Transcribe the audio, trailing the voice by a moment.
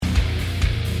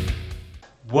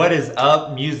What is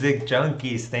up, music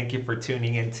junkies? Thank you for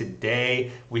tuning in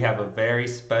today. We have a very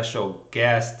special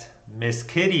guest, Miss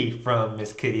Kitty from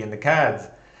Miss Kitty and the Cads.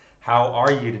 How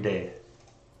are you today?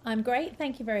 I'm great.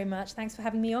 Thank you very much. Thanks for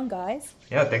having me on, guys.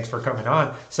 Yeah, thanks for coming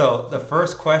on. So, the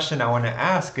first question I want to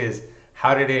ask is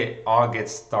how did it all get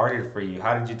started for you?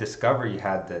 How did you discover you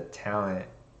had the talent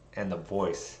and the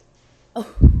voice? Oh,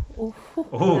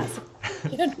 that's a Oof.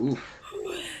 question. Oof.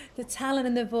 The talent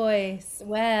and the voice.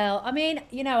 Well, I mean,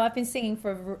 I've been singing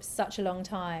for such a long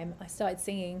time. I started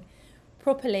singing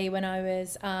properly when I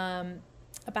was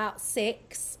about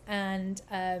six, and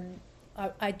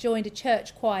I joined a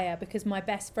church choir because my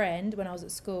best friend, when I was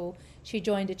at school, she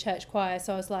joined a church choir.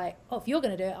 So I was like, oh, if you're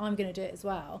going to do it, I'm going to do it as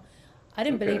well. I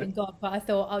didn't believe Okay. in God, but I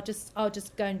thought I'll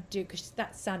just go and do it because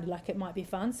that sounded like it might be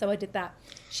fun. So I did that.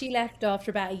 She left after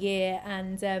about a year,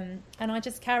 and I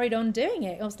just carried on doing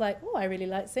it. I was like, oh, I really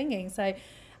like singing. So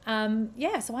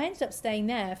yeah, so I ended up staying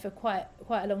there for quite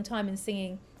a long time and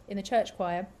singing in the church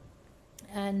choir,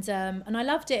 and I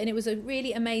loved it. And it was a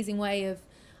really amazing way of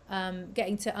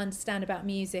getting to understand about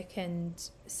music and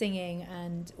singing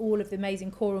and all of the amazing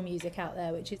choral music out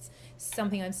there, which is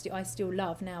something I still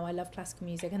love now. I love classical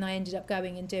music, and I ended up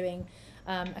going and doing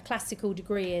a classical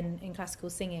degree in classical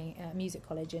singing at music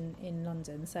college in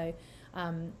London. So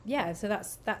yeah, so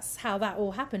that's how that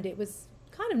all happened. It was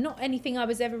kind of not anything I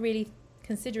was ever really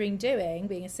considering doing,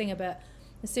 being a singer, but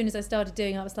as soon as I started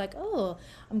doing it, I was like, oh,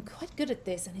 I'm quite good at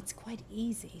this and it's quite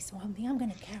easy, so I think I'm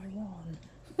going to carry on.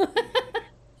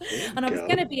 There you And I was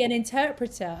going to go. be an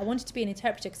interpreter. I wanted to be an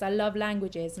interpreter because I love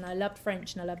languages and I loved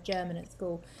French and I loved German at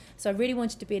school. So I really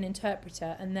wanted to be an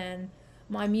interpreter. And then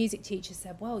my music teacher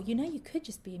said, well, you could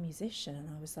just be a musician. And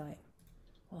I was like,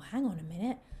 well, hang on a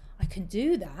minute. I can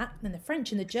do that. And the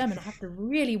French and the German, I have to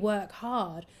really work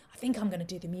hard. I think I'm going to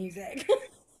do the music.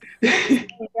 There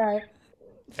you go.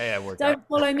 Hey, it worked out. Don't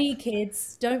follow me,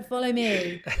 kids. Don't follow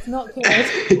me. It's not good.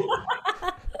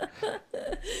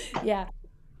 Yeah.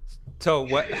 So,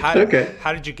 Okay.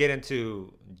 how did you get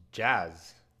into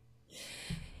jazz?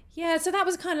 Yeah, so that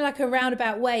was kind of like a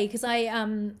roundabout way because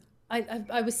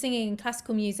I was singing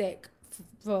classical music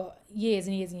for years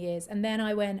and years and years, and then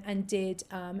I went and did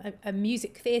a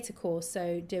music theatre course,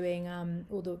 so doing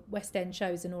all the West End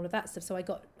shows and all of that stuff. So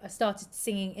I started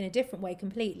singing in a different way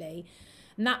completely,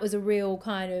 and that was a real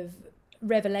kind of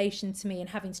revelation to me,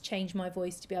 and having to change my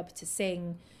voice to be able to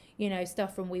sing,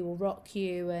 stuff from We Will Rock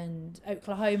You and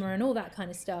Oklahoma and all that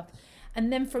kind of stuff.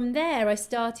 And then from there, I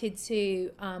started to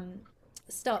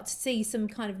start to see some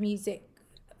kind of music,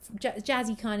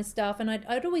 jazzy kind of stuff, and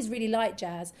I'd always really liked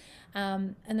jazz.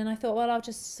 And then I thought, well, I'll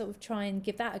just sort of try and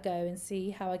give that a go and see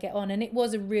how I get on. And it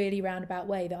was a really roundabout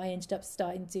way that I ended up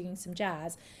starting doing some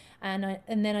jazz, and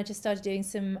then I just started doing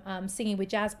some singing with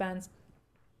jazz bands,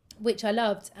 which I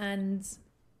loved, and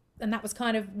that was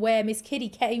kind of where Miss Kitty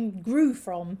grew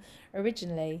from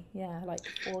originally. Yeah, like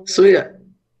four So years yeah, ago.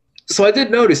 so I did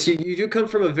notice you do come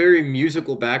from a very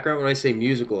musical background. When I say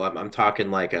musical, I'm talking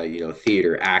like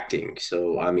theater acting.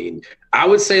 So I mean, I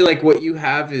would say like what you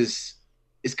have is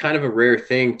kind of a rare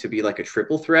thing to be like a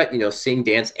triple threat. Sing,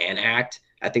 dance, and act.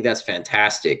 I think that's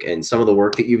fantastic. And some of the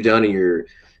work that you've done and your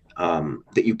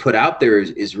that you put out there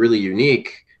is really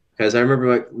unique. Because I remember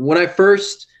like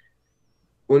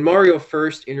when Mario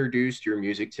first introduced your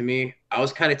music to me, I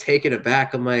was kind of taken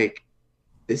aback. I'm like,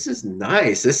 this is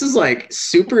nice. This is like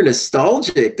super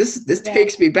nostalgic. This Yeah.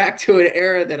 takes me back to an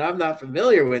era that I'm not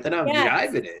familiar with, and I'm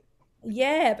Yes. jiving it.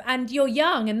 Yeah, and you're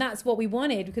young, and that's what we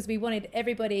wanted because we wanted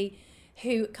everybody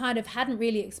who kind of hadn't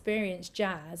really experienced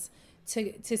jazz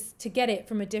to get it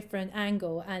from a different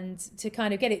angle and to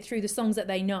kind of get it through the songs that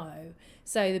they know.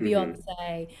 So the Hmm.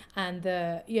 Beyonce and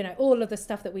the all of the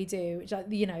stuff that we do, which like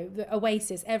the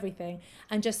Oasis, everything,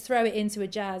 and just throw it into a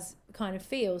jazz kind of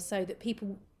feel so that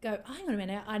people go, hang on a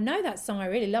minute, I know that song, I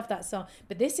really love that song,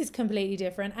 but this is completely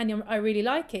different, and I really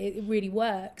like it. It really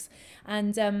works,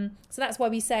 and so that's why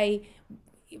we say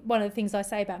one of the things I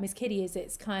say about Miss Kitty is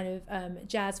it's kind of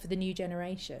jazz for the new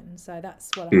generation. So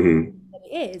that's what I think Hmm.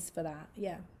 it is for that.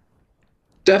 Yeah.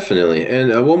 Definitely.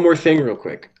 And one more thing, real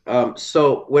quick.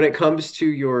 So when it comes to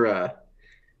your,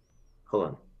 hold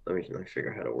on, let me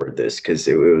figure out how to word this because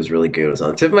it was really good. It was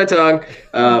on the tip of my tongue.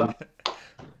 Um,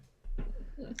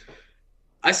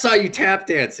 I saw you tap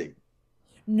dancing.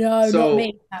 No, not So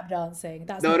me tap dancing.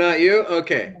 That's no, not. not you.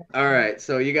 Okay. No, All no. right.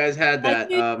 So you guys had I that.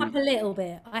 do tap a little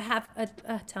bit. I have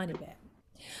a tiny bit,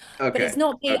 but it's Okay.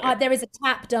 not me. Okay. There is a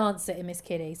tap dancer in Miss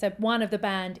Kitty. So one of the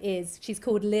band is she's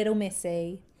called Little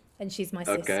Missy, and she's my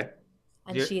sister, Okay.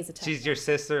 and she is a tap She's your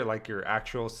dancer. sister, like your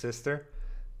actual sister?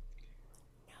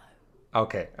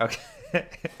 Okay,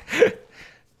 okay.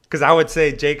 Because I would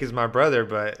say Jake is my brother,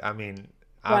 but I mean,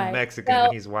 I'm Right. Mexican and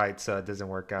Well, he's white, so it doesn't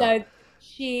work out. so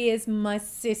she is my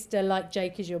sister, like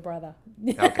Jake is your brother.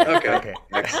 Okay, Okay, okay.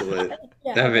 excellent.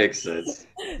 Yeah. That makes sense.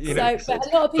 You That know, So, makes but sense. a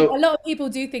So, lot of people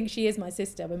do think she is my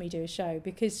sister when we do a show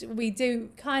because we do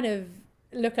kind of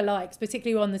look alike,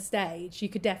 particularly on the stage. You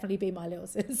could definitely be my little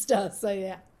sister. So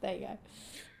yeah, there you go.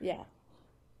 Yeah.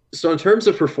 so in terms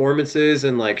of performances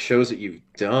and like shows that you've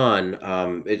done,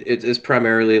 it is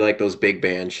primarily like those big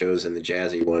band shows and the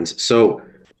jazzy ones. So,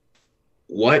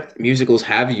 what musicals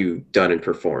have you done and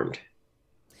performed?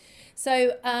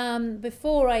 So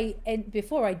before I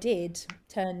did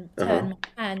Uh-huh. turn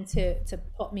my hand to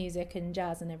pop music and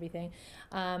jazz and everything,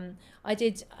 I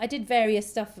did various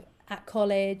stuff at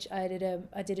college. I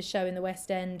did a show in the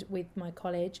West End with my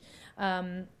college,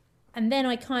 um, and then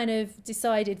I kind of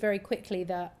decided very quickly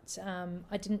that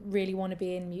I didn't really want to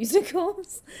be in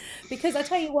musicals, because I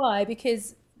tell you why.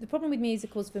 Because the problem with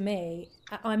musicals for me,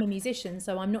 I'm a musician,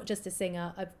 so I'm not just a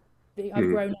singer. I've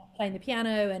Hmm. grown up playing the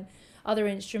piano and other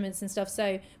instruments and stuff.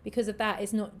 So because of that,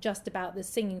 it's not just about the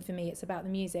singing for me; it's about the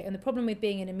music. And the problem with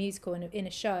being in a musical in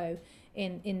a show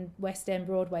in West End,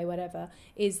 Broadway, whatever,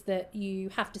 is that you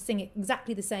have to sing it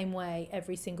exactly the same way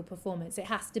every single performance. It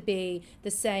has to be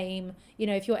the same. You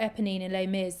know, if you're Eponine in Les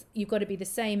Mis, you've got to be the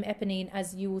same Eponine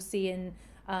as you will see in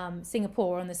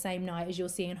Singapore on the same night as you'll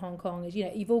see in Hong Kong. As you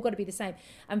know, you've all got to be the same.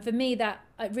 And for me, that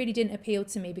it really didn't appeal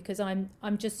to me because I'm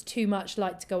just too much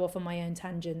like to go off on my own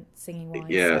tangent singing wise. So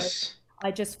Yes.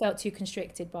 I just felt too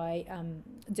constricted by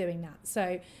doing that.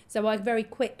 So I very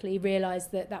quickly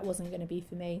realised that that wasn't going to be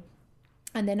for me.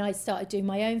 And then I started doing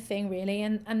my own thing really,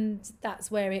 and that's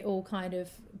where it all kind of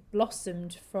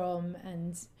blossomed from.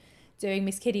 And doing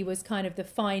Miss Kitty was kind of the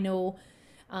final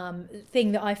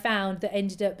thing that I found that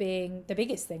ended up being the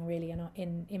biggest thing really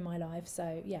in my life.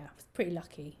 So yeah, I was pretty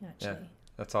lucky yeah, actually.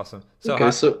 that's awesome. So Okay,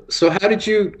 how, so how did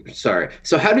you, sorry,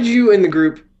 so how did you and the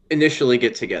group initially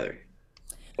get together?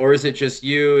 Or is it just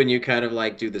you and you kind of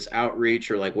like do this outreach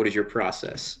or like what is your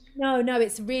process? No, no,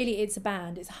 it's a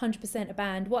band. It's 100% a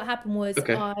band. What happened was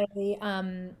Okay.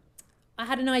 I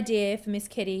had an idea for Miss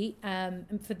Kitty,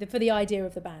 and for the idea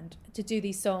of the band to do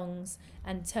these songs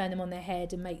and turn them on their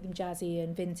head and make them jazzy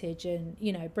and vintage and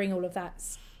bring all of that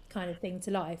kind of thing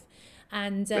to life.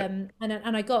 And Right.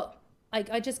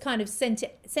 I just kind of sent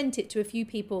it to a few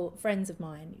people, friends of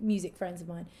mine, music friends of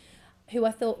mine, who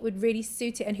I thought would really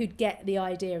suit it and who'd get the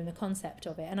idea and the concept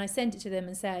of it. And I sent it to them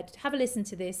and said, have a listen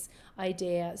to this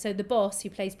idea. So the boss who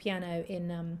plays piano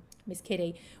in Miss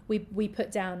Kitty, we put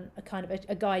down a kind of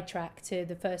a guide track to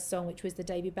the first song, which was the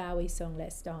David Bowie song,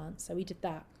 Let's Dance. So we did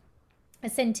that. I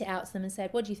sent it out to them and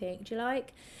said, what do you think? Do you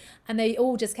like? And they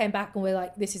all just came back and were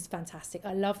like, this is fantastic.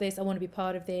 I love this. I want to be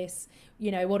part of this.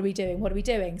 What are we doing? What are we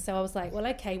doing? So I was like, well,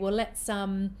 okay, well,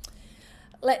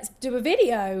 let's do a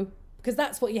video, because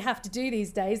that's what you have to do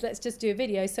these days. Let's just do a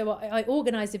video. So I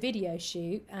organised a video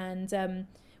shoot, and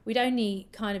we'd only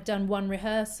kind of done one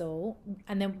rehearsal,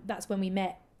 and then that's when we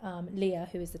met Leah,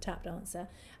 who is the tap dancer,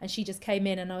 and she just came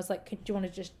in, and I was like, do you want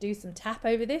to just do some tap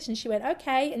over this? And she went,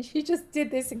 okay, and she just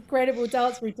did this incredible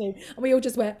dance routine, and we all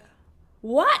just went,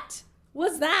 what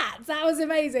was that? That was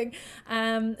amazing.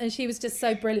 And she was just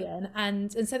so brilliant,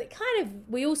 and so it kind of,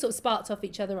 we all sort of sparked off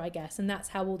each other, I guess, and that's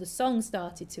how all the songs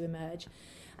started to emerge.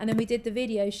 And then we did the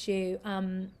video shoot,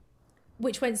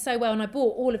 which went so well. And I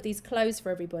bought all of these clothes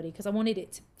for everybody because I wanted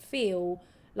it to feel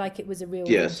like it was a real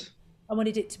vintage. Yes. I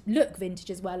wanted it to look vintage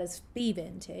as well as be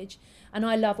vintage. And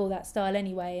I love all that style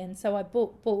anyway. And so I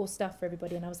bought all stuff for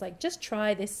everybody. And I was like, just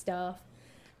try this stuff.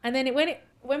 And then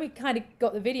when we kind of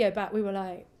got the video back, we were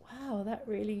like, wow, that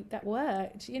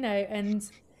worked, And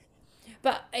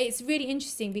but it's really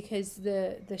interesting because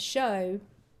the show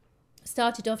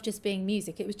started off just being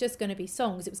music. It was just going to be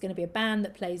songs. It was going to be a band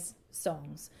that plays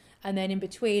songs. And then in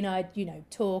between, I'd,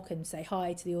 talk and say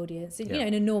hi to the audience, yeah,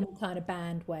 in a normal kind of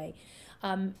band way.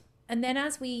 Um, and then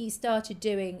as we started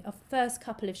doing a first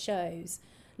couple of shows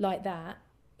like that,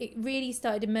 it really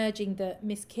started emerging that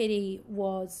Miss Kitty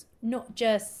was not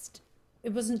just,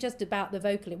 it wasn't just about the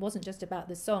vocal, it wasn't just about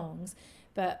the songs,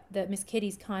 but that Miss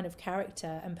Kitty's kind of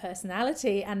character and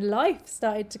personality and life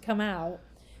started to come out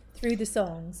through the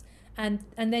songs. And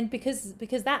then because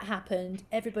that happened,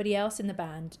 everybody else in the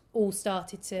band all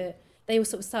started to, they all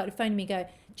sort of started phoning me, go,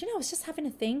 do you know, I was just having a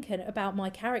think about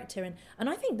my character, and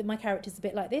I think that my character's a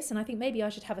bit like this, and I think maybe I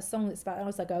should have a song that's about, and I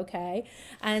was like, okay.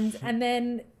 And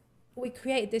then we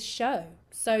created this show.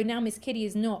 So now Miss Kitty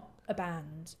is not a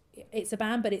band. It's a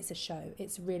band, but it's a show.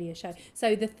 It's really a show.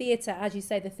 So the theatre, as you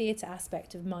say, the theatre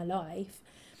aspect of my life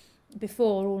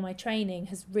before all my training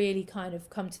has really kind of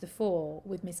come to the fore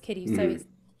with Miss Kitty. So Mhm. it's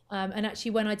and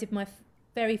actually when I did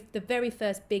the very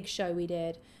first big show we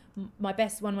did, one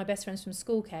of my best friends from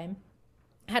school came,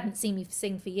 hadn't seen me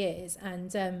sing for years,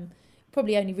 and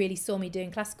probably only really saw me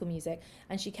doing classical music.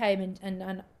 And she came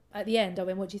and at the end I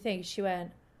went, "What do you think?" She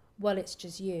went, "Well, it's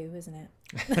just you, isn't it?"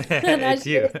 And It's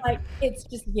you. was like, "It's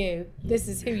just you. This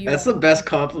is who you That's are." the best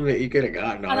compliment you could have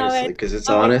gotten, And I honestly, went, because it's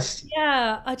 "Oh, honest.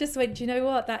 yeah." I just went, "Do you know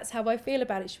what? That's how I feel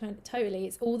about it." She went, "Totally.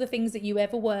 It's all the things that you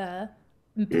ever were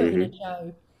and put in a Hmm.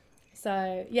 show."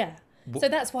 So yeah. So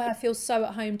that's why I feel so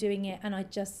at home doing it, and I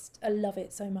love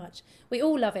it so much. We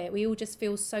all love it. We all just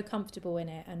feel so comfortable in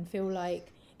it and feel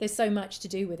like there's so much to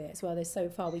do with it as well. There's so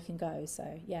far we can go.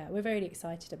 So yeah, we're very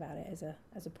excited about it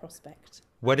as a prospect.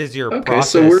 What is your Okay,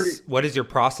 so we're process? What is your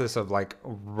process of like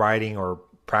writing or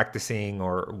practicing,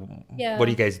 or what do Yeah.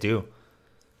 you guys do?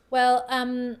 Well,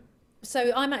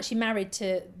 so I'm actually married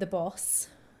to the boss.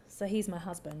 So he's my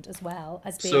husband as well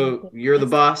as being so you're the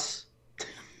boss.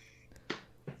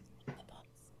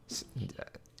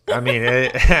 I mean,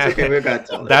 It's okay, we got to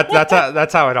tell them.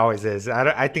 that's how it always is.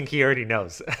 I think he already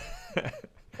knows.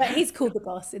 But he's called the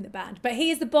boss in the band. But he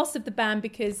is the boss of the band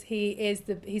because he's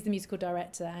the musical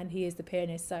director and he is the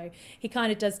pianist. So he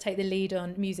kind of does take the lead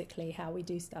on musically how we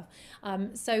do stuff.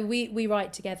 So we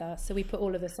write together. So we put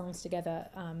all of the songs together,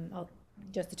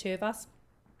 just the two of us.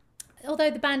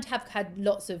 Although the band have had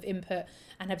lots of input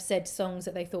and have said songs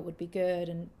that they thought would be good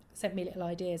and sent me little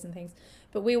ideas and things.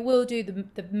 But we will do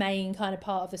the main kind of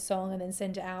part of the song and then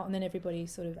send it out, and then everybody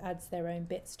sort of adds their own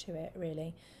bits to it,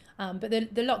 really. But the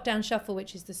Lockdown Shuffle,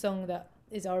 which is the song that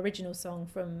is our original song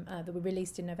from that we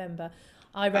released in November,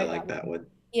 I I wrote like that that one. one.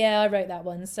 Yeah, I wrote that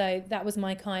one. So that was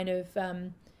my kind of,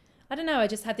 I don't know, I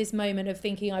just had this moment of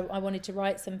thinking I wanted to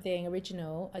write something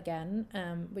original again,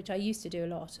 which I used to do a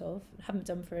lot of, haven't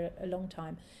done for a long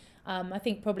time. I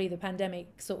think probably the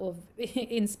pandemic sort of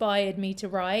inspired me to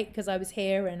write because I was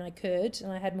here and I could,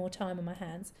 and I had more time on my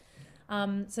hands.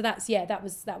 So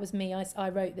that was me. I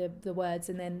wrote the words,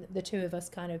 and then the two of us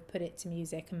kind of put it to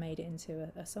music and made it into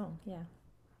a song. Yeah.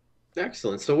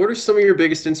 Excellent. So what are some of your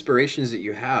biggest inspirations that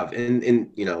you have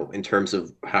in terms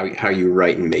of how you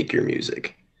write and make your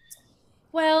music?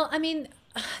 Well, I mean,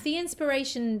 the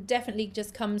inspiration definitely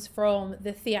just comes from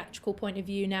the theatrical point of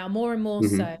view now, more and more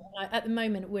Hmm. so. At the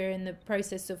moment, we're in the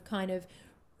process of kind of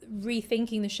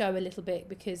rethinking the show a little bit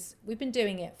because we've been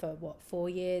doing it for 4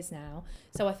 years now.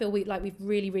 So I feel we've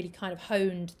really kind of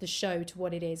honed the show to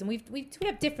what it is, and we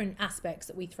have different aspects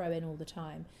that we throw in all the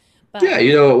time. But Yeah,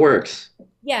 you know it works.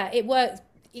 yeah, it works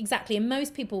exactly. And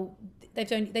most people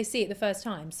they see it the first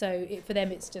time, so for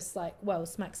them it's just like, well,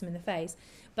 smacks them in the face.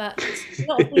 But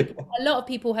a lot of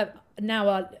people have now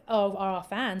are our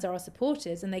fans, are our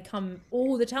supporters, and they come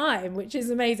all the time, which is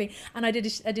amazing. And I did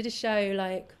a show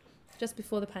like just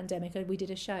before the pandemic. We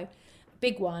did a show,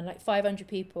 big one, like 500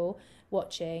 people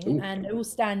watching, Ooh. and they're all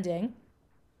standing.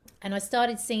 And I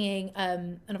started singing,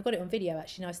 and I've got it on video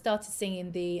actually. Now I started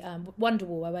singing the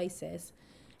Wonderwall Oasis,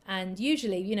 and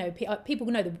usually, you know, people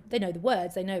they know the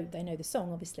words, they know the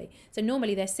song, obviously. So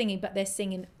normally they're singing, but they're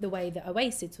singing the way that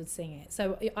Oasis would sing it.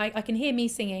 So I can hear me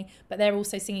singing, but they're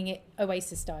also singing it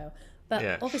Oasis style. But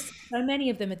Yeah. obviously, so many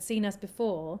of them had seen us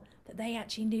before that they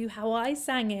actually knew how I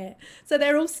sang it. So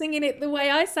they're all singing it the way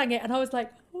I sang it, and I was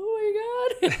like,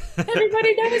 oh my god,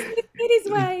 everybody knows the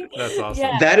Kitty's way. That's awesome.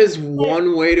 Yeah. That is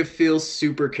one way to feel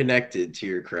super connected to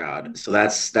your crowd. So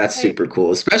that's super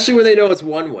cool, especially when they know it's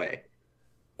one way.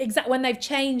 Exactly, when they've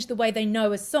changed the way they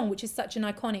know a song, which is such an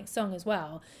iconic song as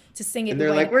well, to sing it And the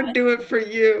they're way like, that we're doing it for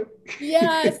you.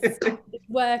 yes, it's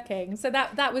working. So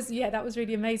that was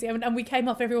really amazing. And we came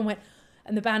off, everyone went,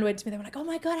 and the band went to me, they were like, oh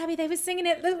my god, Abby, they were singing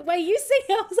it the way you sing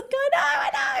it. I was like, I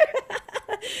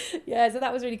know. Yeah, so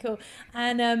that was really cool.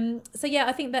 And so yeah,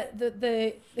 I think that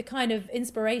the kind of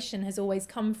inspiration has always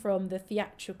come from the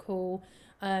theatrical,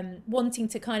 wanting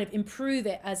to kind of improve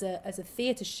it as a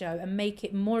theatre show and make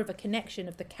it more of a connection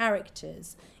of the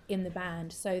characters in the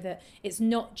band, so that it's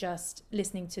not just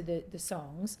listening to the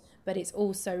songs, but it's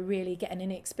also really getting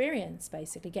an experience,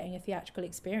 basically getting a theatrical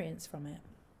experience from it.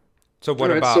 So All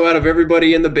what right, about so out of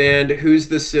everybody in the band, who's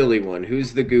the silly one?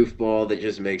 Who's the goofball that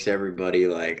just makes everybody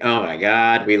like, oh my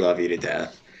God, we love you to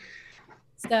death?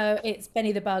 So it's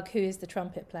Benny the Bug, who is the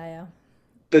trumpet player.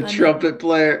 The I mean, trumpet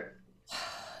player.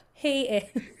 he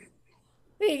is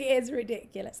he is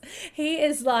ridiculous. He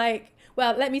is like,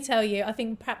 well, let me tell you, I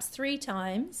think perhaps 3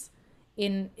 times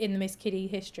in the Miss Kitty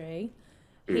history,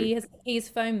 Mm. he's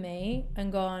phoned me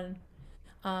and gone,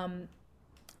 um,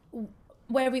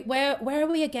 where are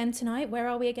we again tonight? Where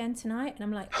are we again tonight? And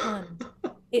I'm like, hon,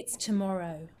 it's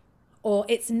tomorrow or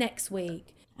it's next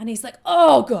week. And he's like,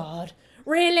 oh God,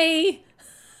 really?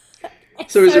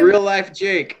 It's So he's a so real life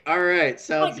Jake. All right,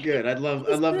 sounds like good. I'd he's love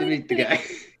to meet the literally guy.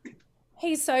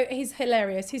 he's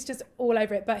hilarious. He's just all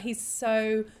over it, but he's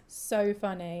so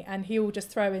funny, and he will just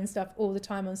throw in stuff all the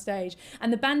time on stage.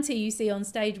 And the banter you see on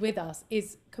stage with us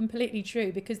is completely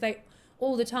true because they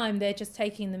all the time they're just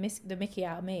taking the Mickey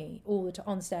out of me all the time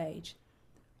on stage.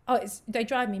 Oh, they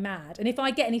drive me mad. And if I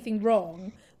get anything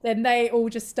wrong, then they all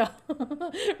just start sort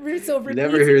of You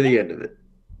never repeating hear it. the end of it.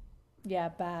 Yeah,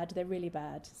 bad. They're really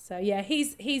bad. So yeah,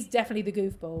 he's definitely the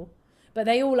goofball. But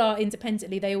they all are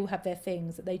independently. They all have their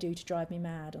things that they do to drive me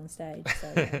mad on stage.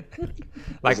 So yeah, As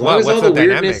Like long what? as all What's the the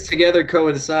weirdness dynamic? together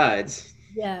coincides.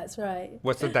 yeah, that's right.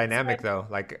 What's the So dynamic though?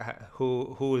 Like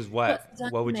who is what's what? the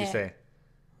What would you dynamic? say?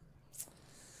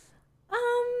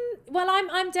 Well,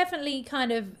 I'm definitely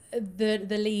kind of the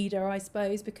leader, I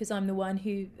suppose, because I'm the one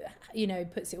who,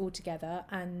 puts it all together,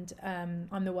 and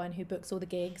I'm the one who books all the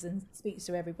gigs and speaks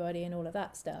to everybody and all of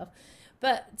that stuff.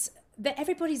 But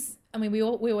everybody's, I mean, we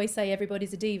always say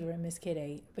everybody's a diva in Miss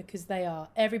Kitty because they are.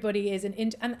 Everybody is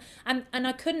and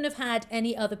I couldn't have had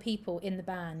any other people in the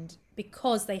band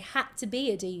because they had to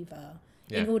be a diva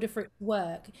Yeah. in order for it to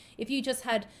work. If you just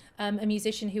had a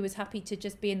musician who was happy to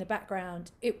just be in the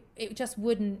background, it just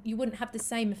you wouldn't have the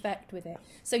same effect with it.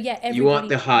 So yeah, You want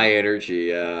everybody the high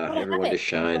energy, got to have everyone to it. You've got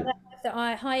shine. to have the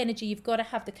high energy. You've got to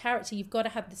have the character. You've got to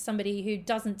have somebody who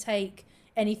doesn't take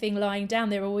anything lying down.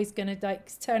 They're always going to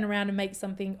like turn around and make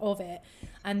something of it.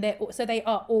 And they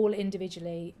are all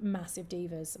individually massive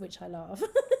divas, which I love.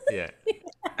 Yeah.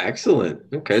 Excellent.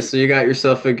 Okay, so you got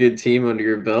yourself a good team under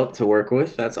your belt to work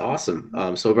with. That's awesome.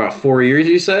 So about 4 years,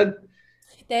 you said?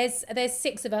 There's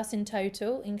six of us in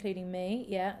total, including me.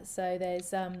 Yeah. So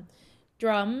there's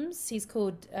drums. He's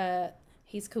called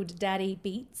Daddy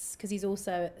Beats because he's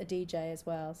also a DJ as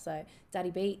well. So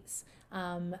Daddy Beats.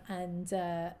 And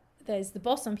there's the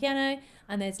boss on piano,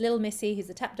 and there's Little Missy, who's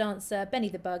the tap dancer, Benny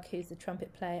the Bug, who's the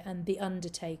trumpet player, and the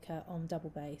Undertaker on double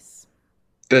bass.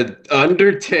 The Undertaker.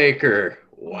 Undertaker.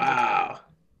 Wow.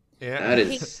 Yeah. That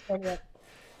He's is brilliant.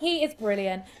 He is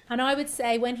brilliant, and I would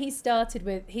say when he started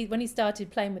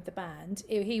playing with the band,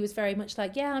 he was very much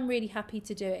like, yeah, I'm really happy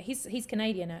to do it. He's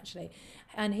Canadian actually,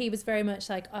 and he was very much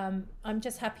like, I'm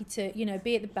just happy to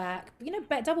be at the back.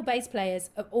 Double bass players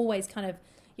are always kind of,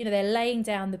 they're laying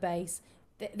down the bass.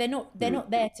 They're not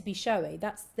there to be showy.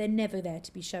 They're never there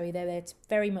to be showy. They're there to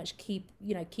very much keep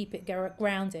it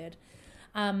grounded.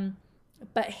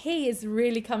 But he has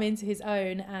really come into his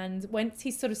own, and once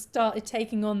he sort of started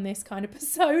taking on this kind of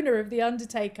persona of the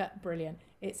Undertaker, brilliant.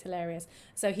 It's hilarious.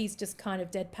 So he's just kind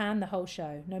of deadpan the whole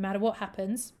show. No matter what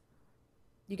happens,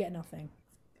 you get nothing.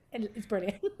 It's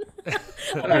brilliant. I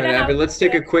all don't right, know how Abby. to say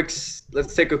it.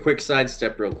 Let's take a quick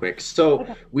sidestep real quick. So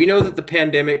Okay. we know that the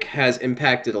pandemic has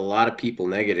impacted a lot of people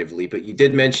negatively, but you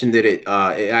did mention that it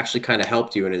actually kind of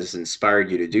helped you and has inspired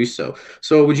you to do so.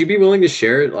 So would you be willing to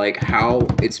share like how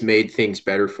it's made things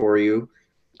better for you,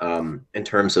 in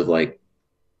terms of like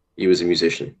you as a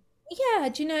musician? Yeah,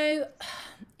 do you know,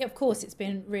 of course, it's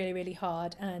been really, really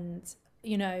hard. And,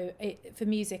 for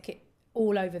music,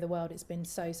 all over the world, it's been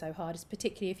so hard. It's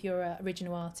particularly if you're an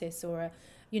original artist or an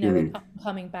Mhm.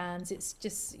 up-and-coming bands. It's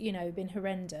just, been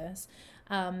horrendous.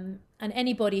 And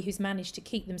anybody who's managed to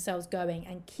keep themselves going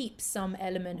and keep some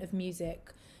element of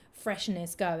music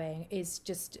freshness going is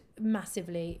just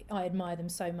massively, I admire them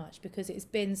so much because it's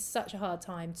been such a hard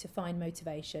time to find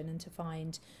motivation and to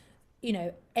find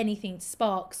anything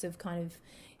sparks of kind of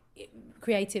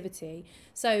creativity.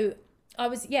 So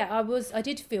I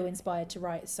did feel inspired to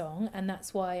write a song, and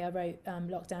that's why I wrote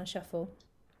Lockdown Shuffle,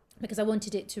 because I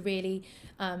wanted it to really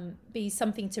be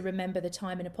something to remember the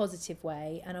time in a positive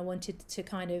way, and I wanted to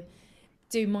kind of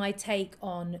do my take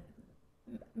on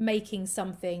making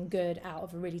something good out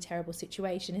of a really terrible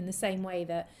situation, in the same way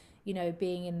that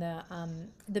being in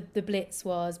the Blitz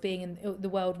was, being in the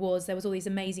world wars, there was all these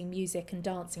amazing music and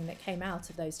dancing that came out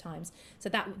of those times. So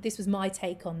this was my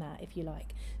take on that, if you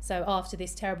like. So after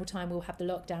this terrible time, we'll have the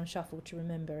Lockdown Shuffle to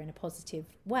remember in a positive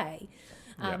way.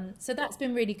 Yeah. So that's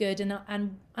been really good,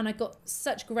 and I got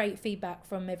such great feedback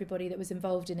from everybody that was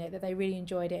involved in it, that they really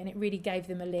enjoyed it, and it really gave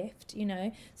them a lift.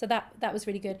 So that was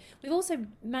really good. We've also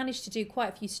managed to do quite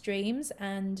a few streams,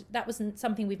 and that wasn't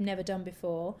something we've never done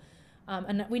before.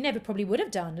 And we never probably would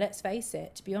have done, let's face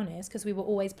it, to be honest, because we were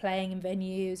always playing in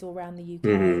venues all around the UK.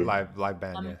 Mhm. Live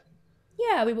band. Yeah.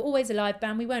 Yeah, we were always a live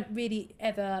band. We weren't really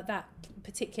ever that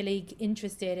particularly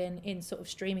interested in sort of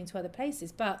streaming to other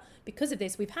places. But because of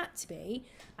this, we've had to be.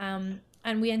 And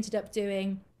we ended up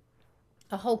doing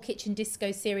a whole kitchen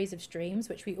disco series of streams,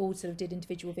 which we all sort of did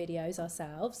individual videos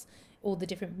ourselves. All the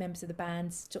different members of the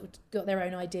band sort of got their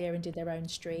own idea and did their own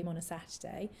stream on a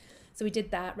Saturday. So we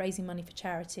did that, raising money for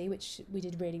charity, which we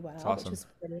did really well, awesome. which was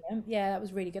brilliant. Yeah, that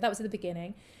was really good. That was at the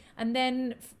beginning. And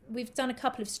then we've done a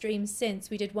couple of streams since.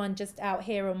 We did one just out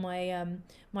here on my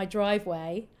my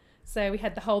driveway. So we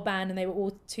had the whole band and they were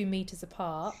all 2 meters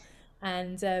apart.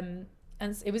 And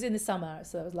it was in the summer,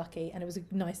 so that was lucky. And it was a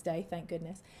nice day, thank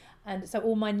goodness. And so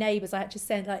all my neighbours, I had to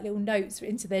send like little notes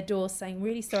into their doors saying,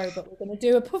 really sorry, but we're going to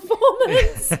do a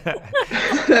performance.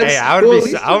 Hey, I would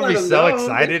be so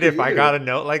excited if I got a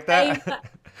note like that.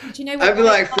 Do you know what? I'd be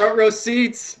like, front row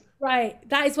seats. Right.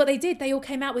 That is what they did. They all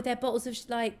came out with their bottles of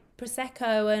like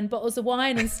Prosecco and bottles of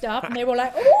wine and stuff. And they were all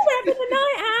like, oh, we're having a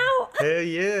night out. Hell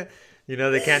yeah. You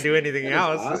know, they can't do anything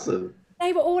else. Awesome.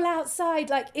 They were all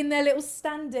outside, like in their little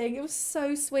standing. It was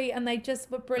so sweet, and they just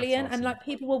were brilliant. Awesome. And like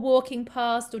people were walking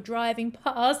past or driving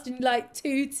past and like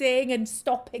tooting and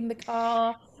stopping the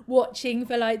car, watching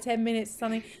for like 10 minutes or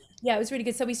something. Yeah, it was really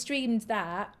good. So we streamed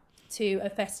that to a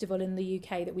festival in the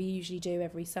UK that we usually do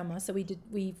every summer. So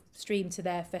we streamed to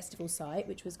their festival site,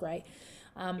 which was great.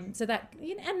 So that,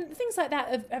 you know, and things like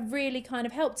that have really kind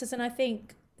of helped us. And I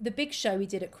think the big show we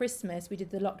did at Christmas, we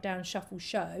did the Lockdown Shuffle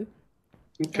show.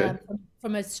 Okay.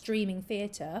 From a streaming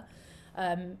theatre,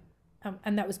 and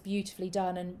that was beautifully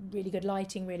done and really good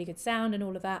lighting, really good sound, and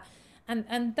all of that.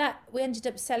 And that we ended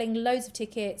up selling loads of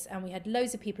tickets, and we had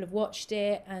loads of people have watched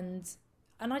it. And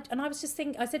I was just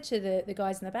thinking, I said to the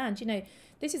guys in the band, you know,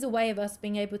 this is a way of us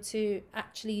being able to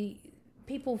actually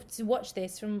people to watch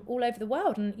this from all over the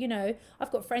world. And you know,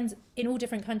 I've got friends in all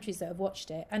different countries that have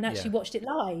watched it and actually watched it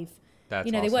live. That's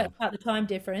you know, awesome. they worked out the time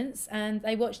difference and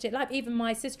they watched it live. Even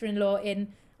my sister-in-law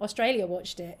in Australia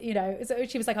watched it, you know. So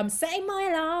she was like, I'm setting my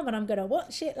alarm and I'm going to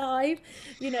watch it live,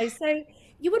 you know. So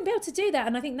you wouldn't be able to do that.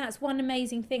 And I think that's one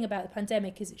amazing thing about the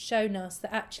pandemic is it's shown us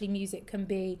that actually music can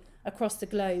be across the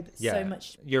globe so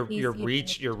much your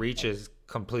easier. reach is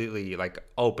completely like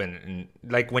open, and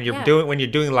like when you're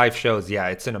doing live shows,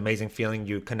 it's an amazing feeling.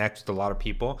 You connect with a lot of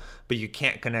people, but you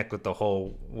can't connect with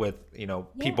you know,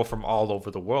 people from all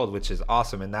over the world, which is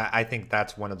awesome. And that, I think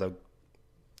that's one of the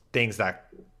things that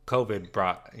COVID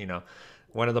brought. You know,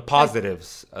 one of the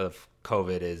positives of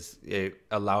COVID is it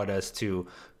allowed us to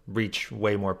reach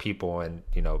way more people. And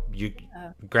you know,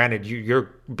 granted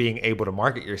you're being able to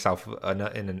market yourself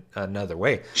in another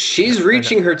way. She's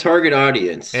reaching her target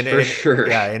audience for sure.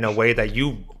 Yeah, in a way that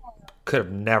you could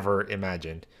have never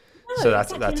imagined. No, So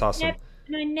exactly. that's awesome.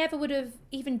 And I never would have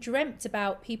even dreamt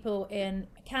about people in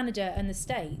Canada and the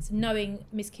States knowing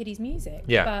Miss Kitty's music.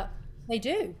 Yeah. But they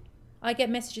do. I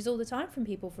get messages all the time from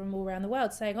people from all around the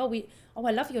world saying,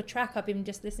 I love your track. I've been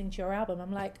just listening to your album.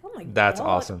 I'm like, oh my God. That's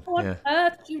awesome. What on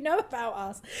earth do you know about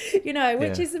us? You know,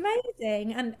 which is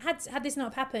amazing. And had this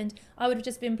not happened, I would have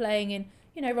just been playing in,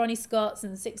 you know, Ronnie Scott's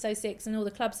and 606 and all the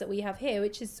clubs that we have here,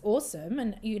 which is awesome.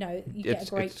 And, you know, you get a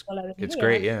great following. It's here.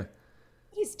 great, yeah.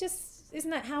 It's just, isn't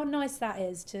that how nice that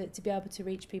is to be able to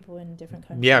reach people in different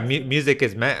countries? Yeah, music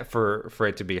is meant for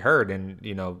it to be heard, and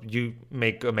you know, you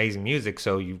make amazing music,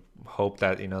 so you hope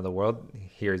that, you know, the world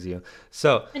hears you.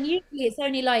 So, and usually it's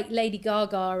only like Lady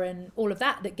Gaga and all of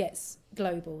that gets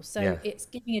global. So it's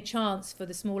giving a chance for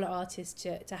the smaller artists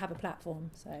to have a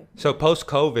platform. So post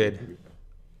COVID,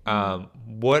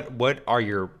 what are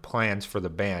your plans for the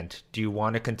band? Do you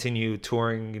want to continue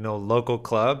touring, you know, local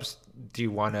clubs? Do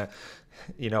you want to,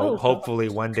 you know, hopefully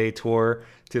one day tour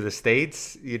to the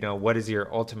States? You know, what is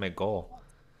your ultimate goal?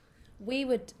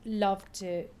 we'd love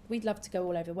to go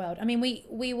all over the world. I mean,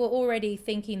 we were already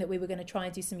thinking that we were going to try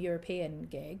and do some European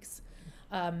gigs,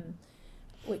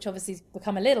 which obviously has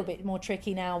become a little bit more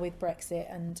tricky now with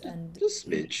Brexit and just a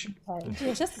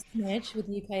smidge. Just a smidge with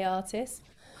UK artists.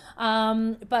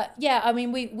 But yeah, I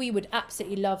mean, we would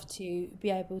absolutely love to be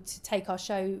able to take our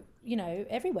show, you know,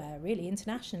 everywhere, really,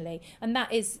 internationally, and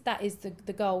that is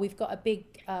the goal. We've got a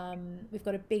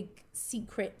big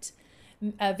secret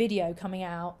video coming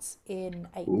out in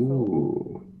April.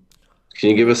 Ooh. Can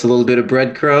you give us a little bit of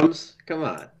breadcrumbs? Come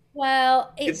on.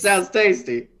 Well, it sounds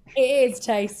tasty. It is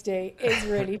tasty. It's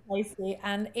really tasty,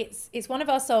 and it's one of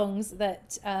our songs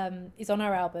that is on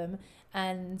our album.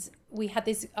 And we had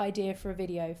this idea for a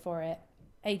video for it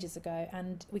ages ago,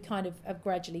 and we kind of have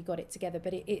gradually got it together.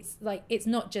 But it's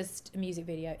not just a music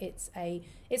video. It's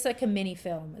like a mini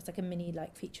film. It's like a mini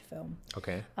feature film.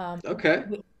 Okay. Okay.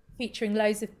 Featuring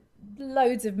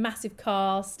loads of massive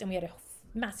cast, and we had a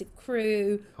massive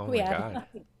crew. Oh my God.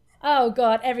 Oh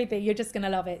God, everything. You're just gonna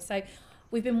love it. So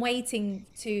we've been waiting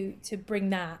to bring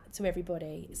that to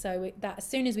everybody. So that as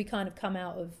soon as we kind of come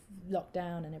out of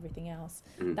lockdown and everything else,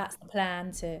 that's the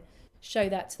plan, to show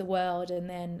that to the world, and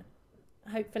then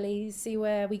hopefully see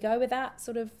where we go with that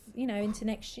sort of, into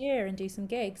next year and do some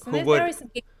gigs. And there is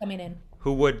some gigs coming in.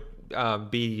 Who would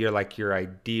be your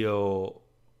ideal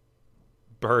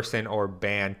person or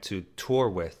band to tour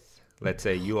with? Let's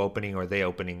say you opening or they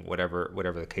opening, whatever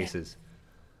the case is.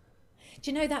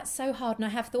 Do you know, that's so hard, and I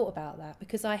have thought about that,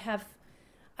 because I have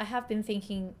been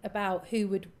thinking about who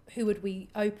would we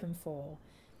open for,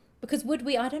 because would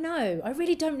we, I don't know, I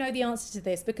really don't know the answer to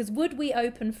this, because would we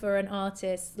open for an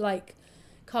artist like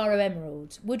Caro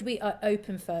Emerald? Would we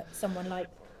open for someone like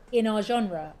in our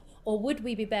genre, or would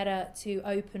we be better to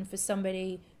open for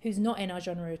somebody who's not in our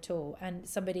genre at all, and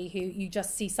somebody who you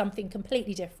just see something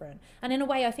completely different? And in a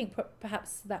way, I think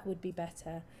perhaps that would be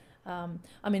better.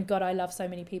 I mean, God, I love so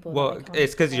many people. Well,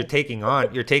 it's because you're taking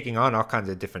on all kinds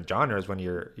of different genres when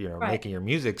you're making your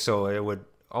music. So it would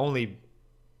only,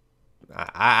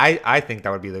 I think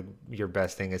that would be your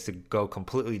best thing, is to go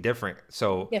completely different.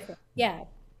 So yeah.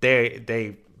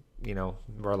 They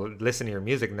were listening to your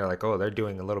music and they're like, oh, they're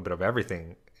doing a little bit of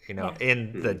everything,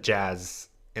 in the jazz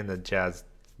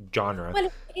genre.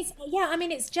 Well,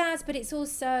 it's jazz, but it's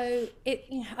also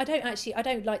I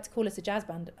don't like to call us a jazz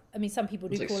band. I mean, some people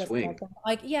do call us a jazz band.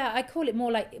 I call it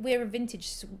more like we're a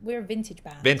vintage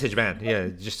band. Vintage band, yeah,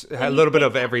 just a little bit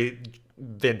of every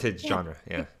vintage genre,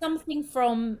 yeah. Something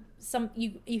from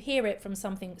you hear it from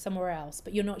something somewhere else,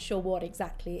 but you're not sure what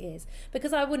exactly it is.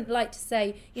 Because I wouldn't like to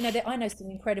say, that I know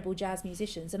some incredible jazz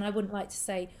musicians, and I wouldn't like to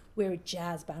say we're a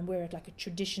jazz band, we're like a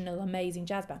traditional amazing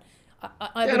jazz band.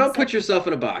 Don't put yourself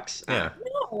in a box. Yeah.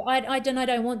 No, I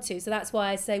don't want to. So that's why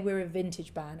I say we're a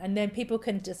vintage band, and then people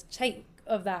can just take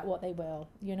of that what they will,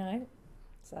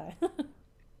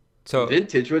 So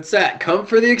vintage, what's that? Come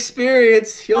for the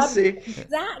experience. You'll see.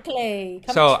 Exactly.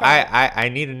 So I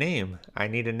need a name.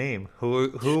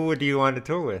 Who would you want to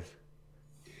tour with?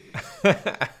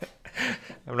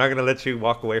 I'm not gonna let you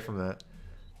walk away from that.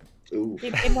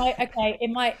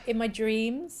 In my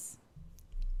dreams,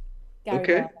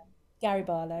 Gary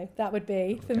Barlow. That would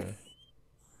be for me.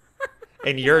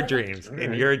 In your dreams,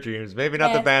 maybe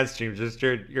not the band's dreams, just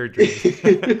your dreams.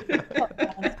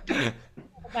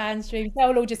 Band's dreams.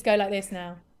 They'll all just go like this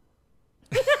now.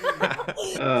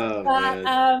 Oh, but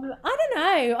I don't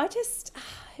know.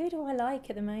 Who do I like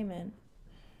at the moment?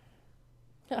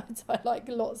 I like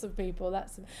lots of people.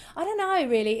 I don't know,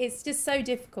 really. It's just so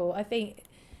difficult. I think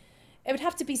it would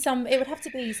have to be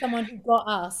someone who got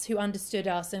us, who understood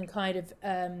us, and kind of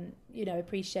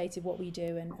appreciated what we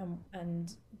do,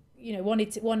 and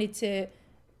wanted to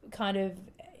kind of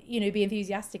be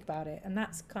enthusiastic about it, and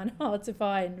that's kind of hard to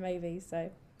find, maybe. So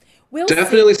we'll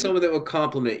definitely see. someone that will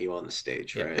compliment you on the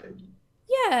stage, right?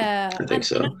 Yeah, I think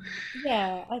so.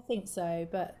 I think so,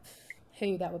 but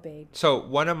who that would be? So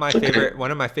one of my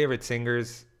favorite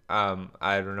singers, I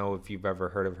don't know if you've ever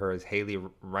heard of her, is Haley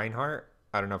Reinhart.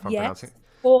 I don't know if I'm pronouncing.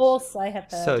 Of course, I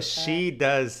have heard. So she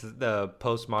does the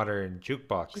postmodern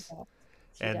jukebox,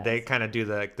 and they kind of do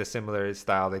the similar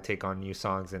style. They take on new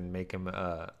songs and make them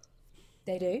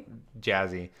they do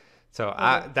jazzy. So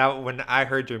when I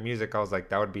heard your music, I was like,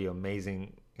 that would be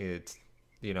amazing. It's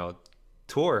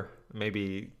tour,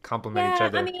 maybe complement each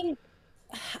other. I mean,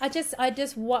 I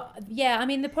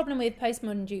mean, the problem with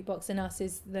postmodern jukebox and us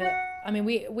is that, I mean,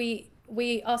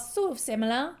 we are sort of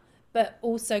similar, but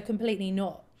also completely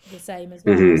not the same as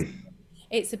well. Mm-hmm.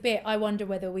 It's a bit, I wonder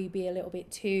whether we'd be a little bit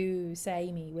too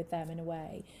samey with them in a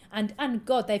way. And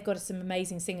God, they've got some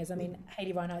amazing singers. I mean,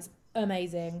 Haley Reinhardt's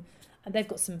amazing, and they've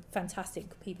got some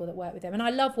fantastic people that work with them. And I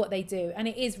love what they do, and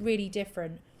it is really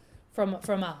different from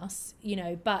us,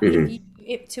 but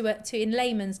mm-hmm. In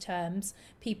layman's terms,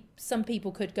 some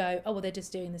people could go, oh, well, they're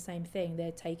just doing the same thing.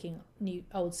 They're taking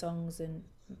old songs and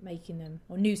making them,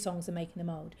 or new songs and making them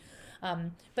old.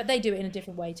 But they do it in a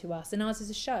different way to us, and ours is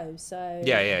a show. So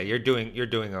yeah, you're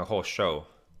doing a whole show.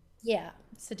 Yeah,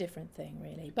 it's a different thing,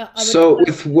 really. But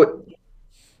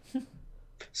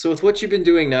with what you've been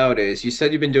doing nowadays, you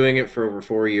said you've been doing it for over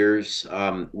 4 years.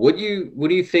 What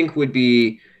do you think would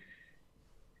be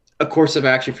a course of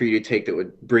action for you to take that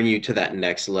would bring you to that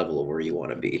next level of where you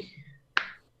want to be?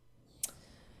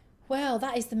 Well,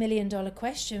 that is the $1 million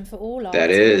question for all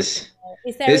artists.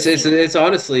 That is. It's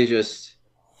honestly just.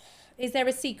 Is there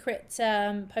a secret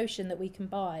potion that we can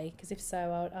buy? Because if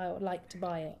so, I would like to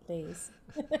buy it, please.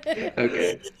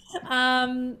 Okay.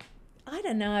 I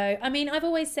don't know. I mean, I've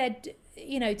always said,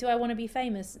 do I want to be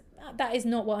famous? That is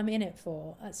not what I'm in it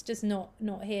for. That's just not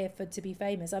here to be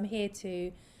famous. I'm here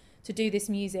to do this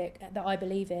music that I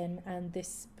believe in, and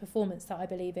this performance that I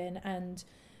believe in, and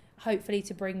hopefully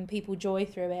to bring people joy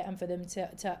through it, and for them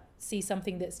to see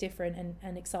something that's different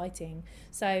and exciting.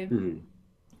 So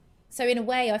so in a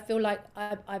way, I feel like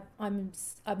I'm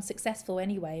successful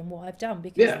anyway in what I've done,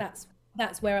 because Yeah.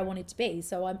 that's where I wanted to be.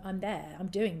 So I'm there. I'm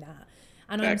doing that,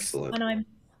 and Excellent.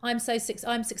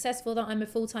 I'm successful that I'm a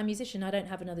full-time musician. I don't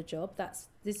have another job. That's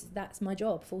my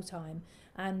job full time,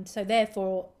 and so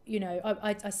therefore, you know,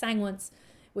 I sang once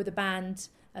with a band.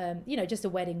 You know, just a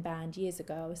wedding band years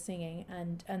ago. I was singing,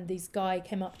 and this guy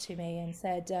came up to me and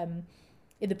said,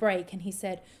 in the break, and he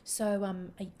said, "So,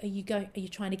 are you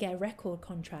trying to get a record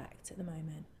contract at the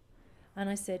moment?" And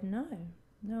I said, "No,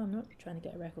 no, I'm not trying to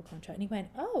get a record contract." And he went,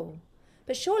 "Oh,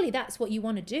 but surely that's what you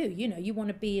want to do. You know, you want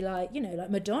to be like, you know, like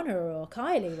Madonna or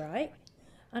Kylie, right?"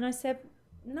 And I said,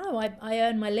 "No, I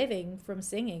earn my living from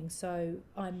singing, so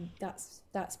that's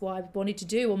what I've wanted to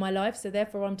do all my life. So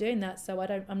therefore, I'm doing that. So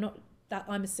I'm not that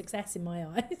I'm a success in my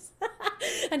eyes."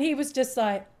 And he was just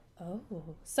like,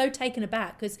 "Oh," so taken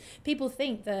aback, because people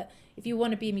think that if you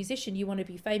want to be a musician, you want to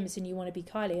be famous and you want to be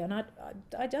Kylie, and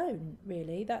I don't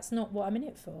really. That's not what I'm in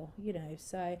it for, you know.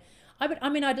 So I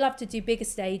mean, I'd love to do bigger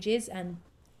stages and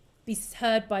be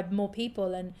heard by more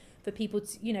people, and for people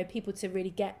to, you know, people to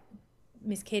really get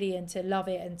Miss Kitty and to love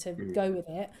it and to go with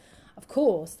it. Of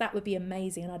course, that would be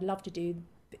amazing, and I'd love to do.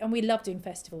 And we love doing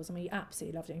festivals, and we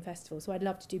absolutely love doing festivals. So I'd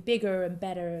love to do bigger and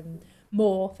better and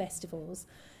more festivals.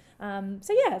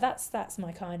 So yeah, that's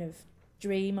my kind of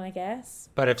dream, I guess.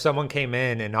 But if someone came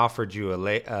in and offered you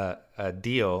a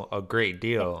deal, a great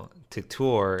deal to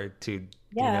tour, to you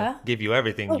know, Yeah. give you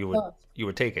everything, Oh God. you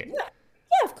would take it. Yeah.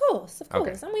 Yeah, of course,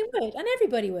 Okay. and we would, and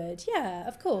everybody would. Yeah,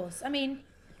 of course. I mean,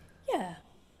 yeah,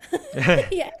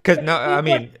 yeah. Because no, We I want,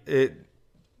 mean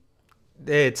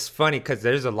it's funny because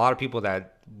there's a lot of people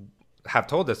that have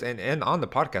told us, and on the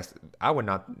podcast,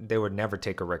 they would never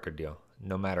take a record deal,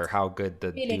 no matter how good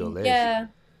the feeling, deal is. yeah.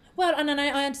 Well, and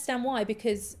I understand why,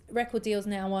 because record deals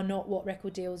now are not what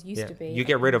record deals used Yeah, to be, you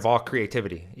get rid and of all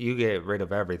creativity. You get rid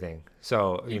of everything.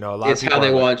 So, you know, a lot of It's how people they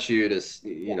are like, want you to,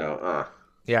 yeah, you know,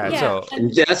 yeah, yeah, so and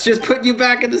and that's just putting you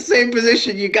back in the same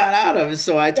position you got out of.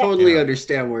 So I yeah. totally yeah.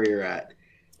 understand where you're at.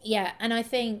 Yeah, and I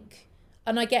think,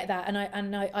 and I get that,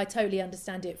 and I totally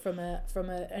understand it from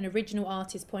an original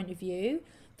artist point of view,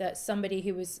 that somebody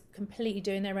who was completely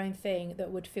doing their own thing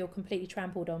that would feel completely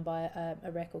trampled on by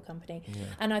a record company. Yeah.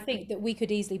 And I think that we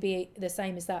could easily be the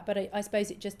same as that, but I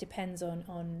suppose it just depends on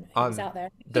who's On out there.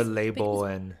 the Because label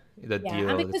and the yeah, and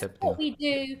deal, the because type of what deal.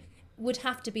 we do would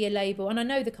have to be a label, and I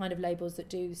know the kind of labels that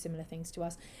do similar things to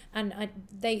us, and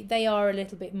they are a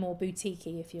little bit more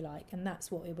boutiquey, if you like, and that's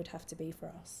what it would have to be for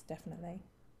us, definitely.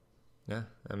 Yeah,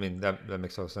 I mean that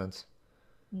makes total sense.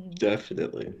 Mm.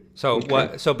 Definitely. So Okay.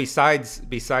 what? So besides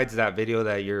that video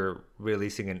that you're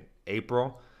releasing in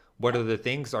April, what other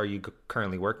things are you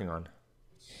currently working on?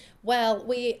 Well,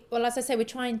 as I say, we're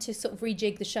trying to sort of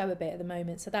rejig the show a bit at the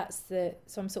moment. So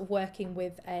I'm sort of working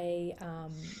with a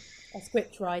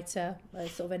script writer,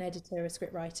 sort of an editor, a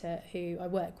script writer who I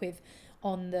work with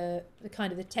on the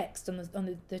kind of the text on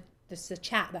the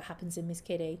chat that happens in Miss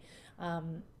Kitty.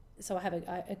 So I have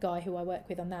a guy who I work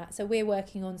with on that. So we're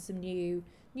working on some new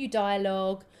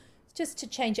dialogue, just to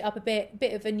change it up a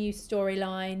bit of a new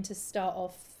storyline to start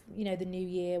off, you know, the new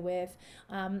year with.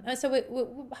 And so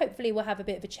hopefully we'll have a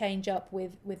bit of a change up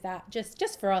with that,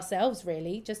 just for ourselves,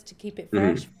 really, just to keep it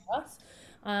fresh for us.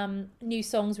 New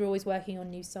songs, we're always working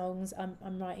on new songs.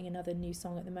 I'm writing another new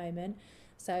song at the moment,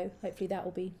 so hopefully that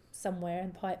will be somewhere in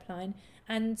the pipeline,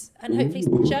 and hopefully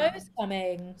some Ooh. shows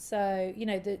coming. So you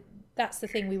know, that's the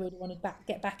thing we really want to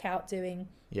get back out doing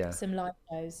Yeah. some live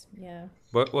shows. Yeah.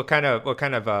 What kind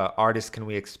of artists can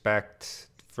we expect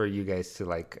for you guys to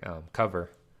like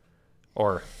cover,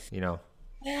 or you know?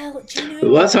 Well, do you know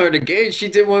Well, that's what? hard to gauge. She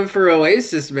did one for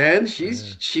Oasis, man. Uh,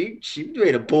 She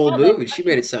made a bold Well, move and she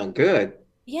made it sound good.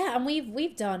 yeah, and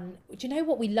we've done. Do you know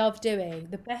what we love doing?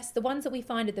 The ones that we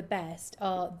find are the best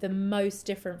are the most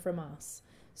different from us.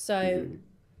 So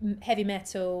Mhm. heavy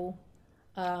metal,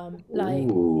 like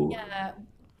Ooh. yeah.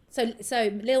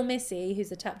 So Lil Missy,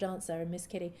 who's a tap dancer in Miss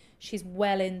Kitty, she's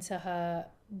well into her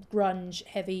grunge,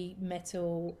 heavy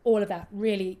metal, all of that.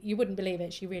 Really, you wouldn't believe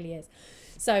it. She really is.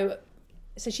 So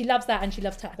so she loves that, and she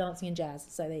loves tap dancing and jazz.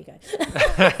 So there you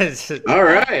go. All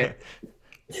right.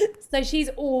 So she's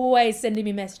always sending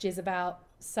me messages about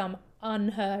some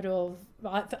unheard of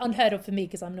for me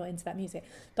because I'm not into that music,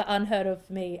 but unheard of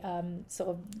for me, sort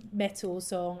of metal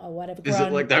song or whatever, Is it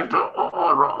grunge. like that?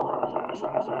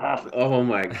 Oh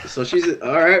my. So she's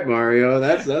all right, Mario.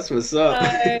 That's what's up.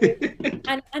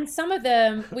 So, and some of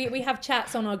them we have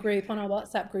chats on our group, on our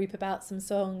WhatsApp group, about some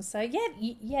songs. So yeah,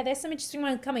 yeah, there's some interesting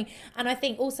ones coming. And I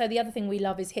think also the other thing we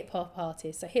love is hip hop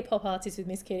artists. So hip hop artists with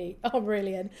Miss Kitty are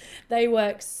brilliant. They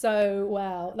work so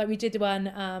well. Like we did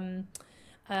one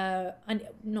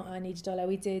not I Need a Dollar.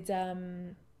 We did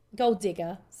Gold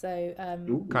Digger. So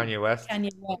Kanye West.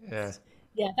 Kanye West. Yeah.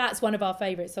 Yeah, that's one of our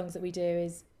favorite songs that we do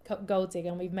is Gold Digger,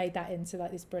 and we've made that into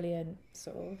like this brilliant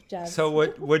sort of jazz. So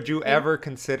would you ever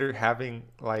consider having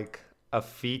like a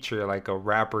feature, like a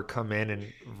rapper come in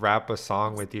and rap a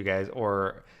song with you guys,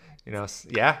 or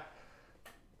yeah?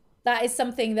 That is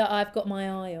something that I've got my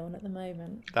eye on at the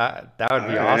moment. That would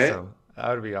be awesome. That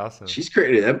would be awesome. She's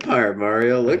created an empire,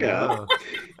 Mario. Look out.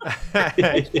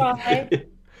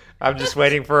 I'm just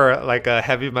waiting for like a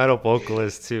heavy metal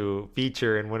vocalist to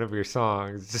feature in one of your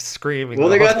songs, just screaming. Well,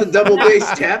 they got the double bass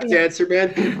tap dancer,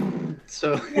 man.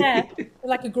 So yeah,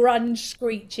 like a grunge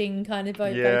screeching kind of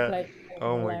vocal.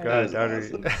 Oh my god,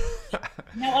 awesome.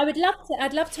 No,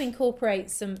 I'd love to incorporate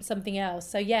something else.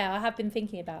 So yeah, I have been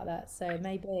thinking about that. So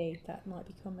maybe that might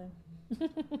be coming.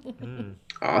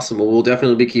 Awesome. Well, we'll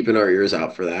definitely be keeping our ears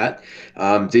out for that.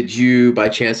 Did you, by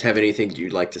chance, have anything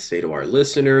you'd like to say to our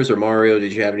listeners, or Mario?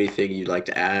 Did you have anything you'd like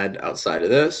to add outside of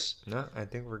this? No, I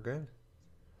think we're good.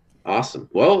 Awesome.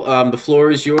 Well, the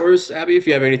floor is yours, Abby. If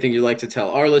you have anything you'd like to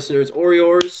tell our listeners or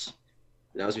yours,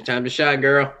 now's your time to shine,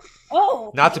 girl.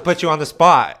 Oh, not to put you on the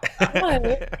spot.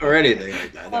 No. Or anything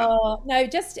like that.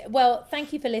 No,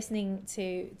 thank you for listening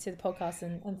to the podcast,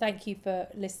 and thank you for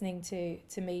listening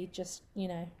to me just,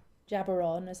 jabber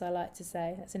on, as I like to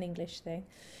say. That's an English thing.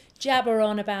 Jabber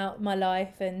on about my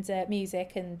life and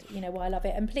music and, why I love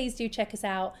it. And please do check us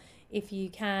out if you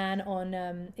can on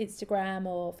Instagram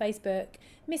or Facebook,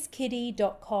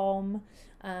 misskiddy.com.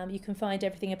 You can find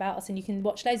everything about us, and you can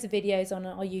watch loads of videos on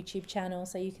our YouTube channel,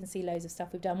 so you can see loads of stuff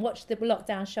we've done. Watch the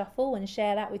Lockdown Shuffle and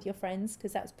share that with your friends,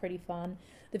 because that was pretty fun.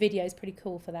 The video is pretty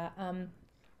cool for that.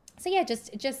 So yeah,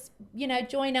 just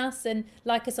join us and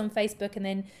like us on Facebook, and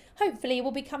then hopefully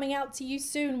we'll be coming out to you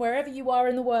soon wherever you are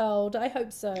in the world. I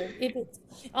hope so. If it's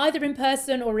either in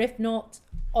person or if not,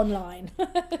 online.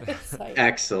 So,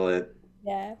 excellent.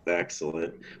 Yeah.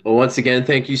 Excellent. Well, once again,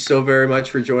 thank you so very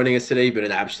much for joining us today. You've been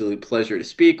an absolute pleasure to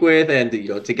speak with and to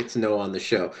get to know on the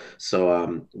show.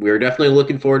 So we're definitely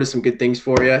looking forward to some good things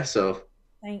for you. So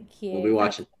thank you. We'll be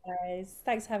watching.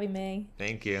 Thanks for having me.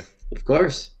 Thank you. Of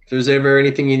course. If there's ever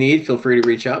anything you need, feel free to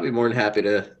reach out. I'd be more than happy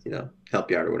to,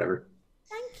 help you out or whatever.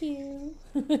 Thank you.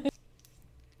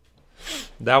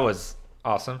 That was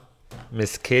awesome.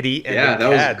 Miss Kitty and yeah, the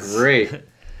that Cats. was great.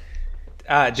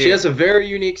 She has a very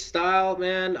unique style,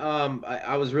 man.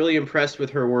 I was really impressed with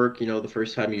her work. The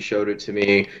first time you showed it to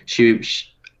me, she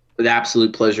an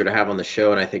absolute pleasure to have on the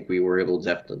show, and I think we were able to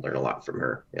definitely learn a lot from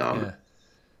her. Yeah.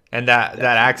 And that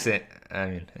accent, I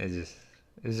mean, it's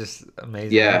just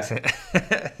amazing. Yeah. Accent.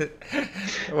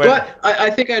 But I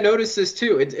think I noticed this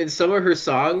too. In some of her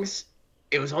songs,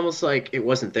 it was almost like it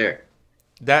wasn't there.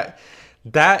 That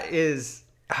is,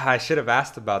 I should have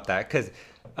asked about that, because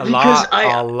a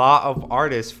lot of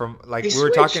artists from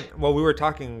we were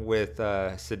talking with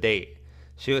Sedate.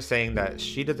 She was saying that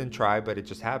she doesn't try, but it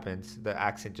just happens. The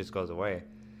accent just goes away.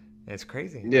 And it's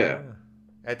crazy. Yeah.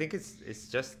 I think it's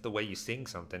just the way you sing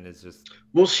something is just.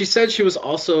 Well, she said she was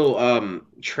also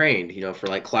trained, for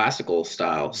like classical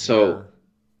style. So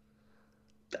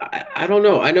I don't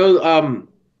know. I know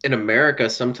in America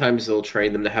sometimes they'll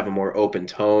train them to have a more open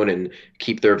tone and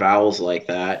keep their vowels like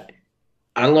that.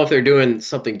 I don't know if they're doing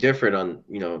something different on,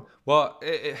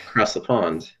 across the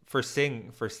pond. For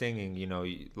singing,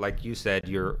 like you said,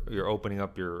 you're opening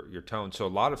up your tone. So a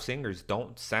lot of singers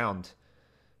don't sound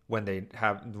when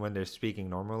they're speaking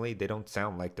normally, they don't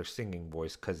sound like their singing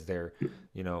voice, because they're,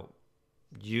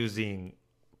 using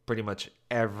pretty much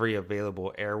every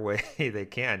available airway they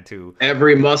can to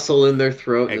every muscle in their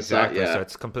throat. Exactly. Yeah. So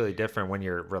it's completely different when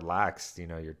you're relaxed.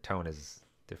 Your tone is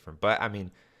different. But I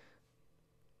mean,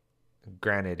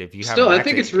 granted, if you have still, an I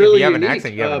accent, think it's really if you have unique. an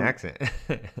accent, you have an accent.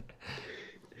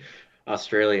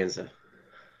 Australians.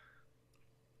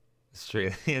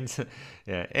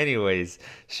 Yeah. Anyways,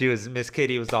 Miss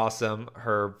Kitty was awesome.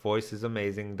 Her voice is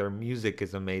amazing. Their music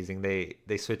is amazing.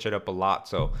 They switch it up a lot.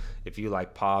 So if you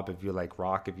like pop, if you like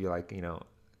rock, if you like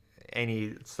any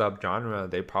subgenre,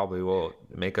 they probably will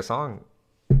make a song.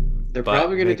 They're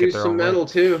probably gonna do some metal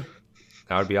too.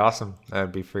 That would be awesome. That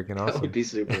would be freaking awesome. That would be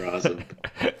super awesome.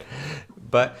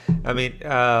 But I mean,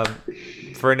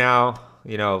 for now,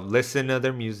 listen to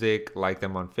their music, like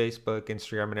them on Facebook,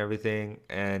 Instagram, and everything.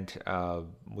 And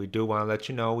we do want to let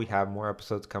you know we have more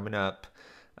episodes coming up.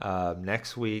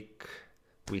 Next week,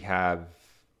 we have,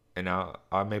 and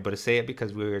I'm able to say it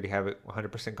because we already have it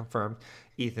 100% confirmed,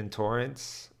 Ethan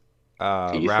Torrance,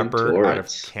 rapper out of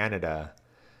Canada.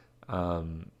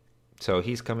 So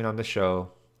he's coming on the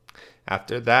show.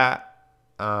 After that,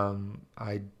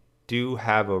 I do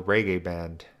have another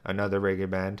reggae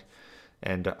band.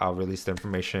 and I'll release the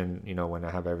information, when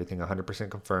I have everything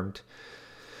 100% confirmed.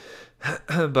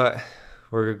 But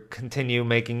we'll continue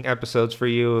making episodes for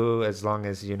you as long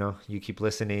as, you keep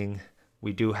listening.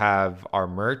 We do have our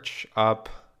merch up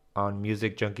on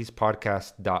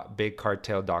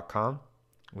musicjunkiespodcast.bigcartel.com,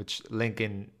 which link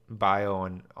in bio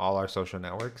on all our social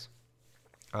networks.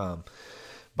 Buy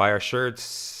our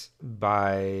shirts,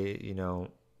 buy,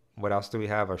 what else do we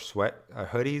have? Our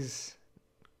hoodies.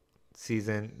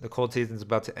 The cold season's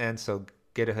about to end, so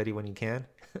get a hoodie when you can.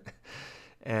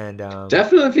 And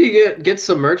definitely, if you get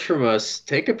some merch from us,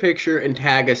 take a picture and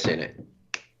tag us in it.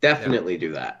 Definitely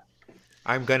do that.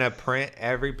 I'm gonna print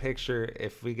every picture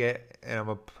if we get, and I'm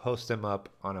gonna post them up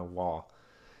on a wall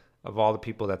of all the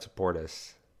people that support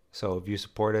us. So if you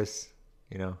support us,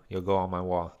 you'll go on my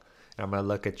wall, and I'm gonna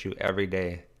look at you every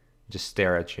day, just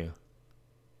stare at you.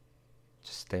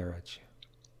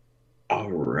 All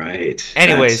right.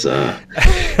 Anyways,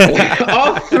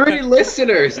 all 3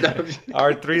 listeners.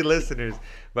 Our 3 listeners.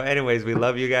 But anyways, we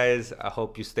love you guys. I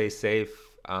hope you stay safe.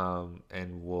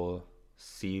 And we'll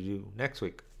see you next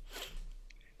week.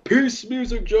 Peace,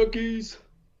 music junkies.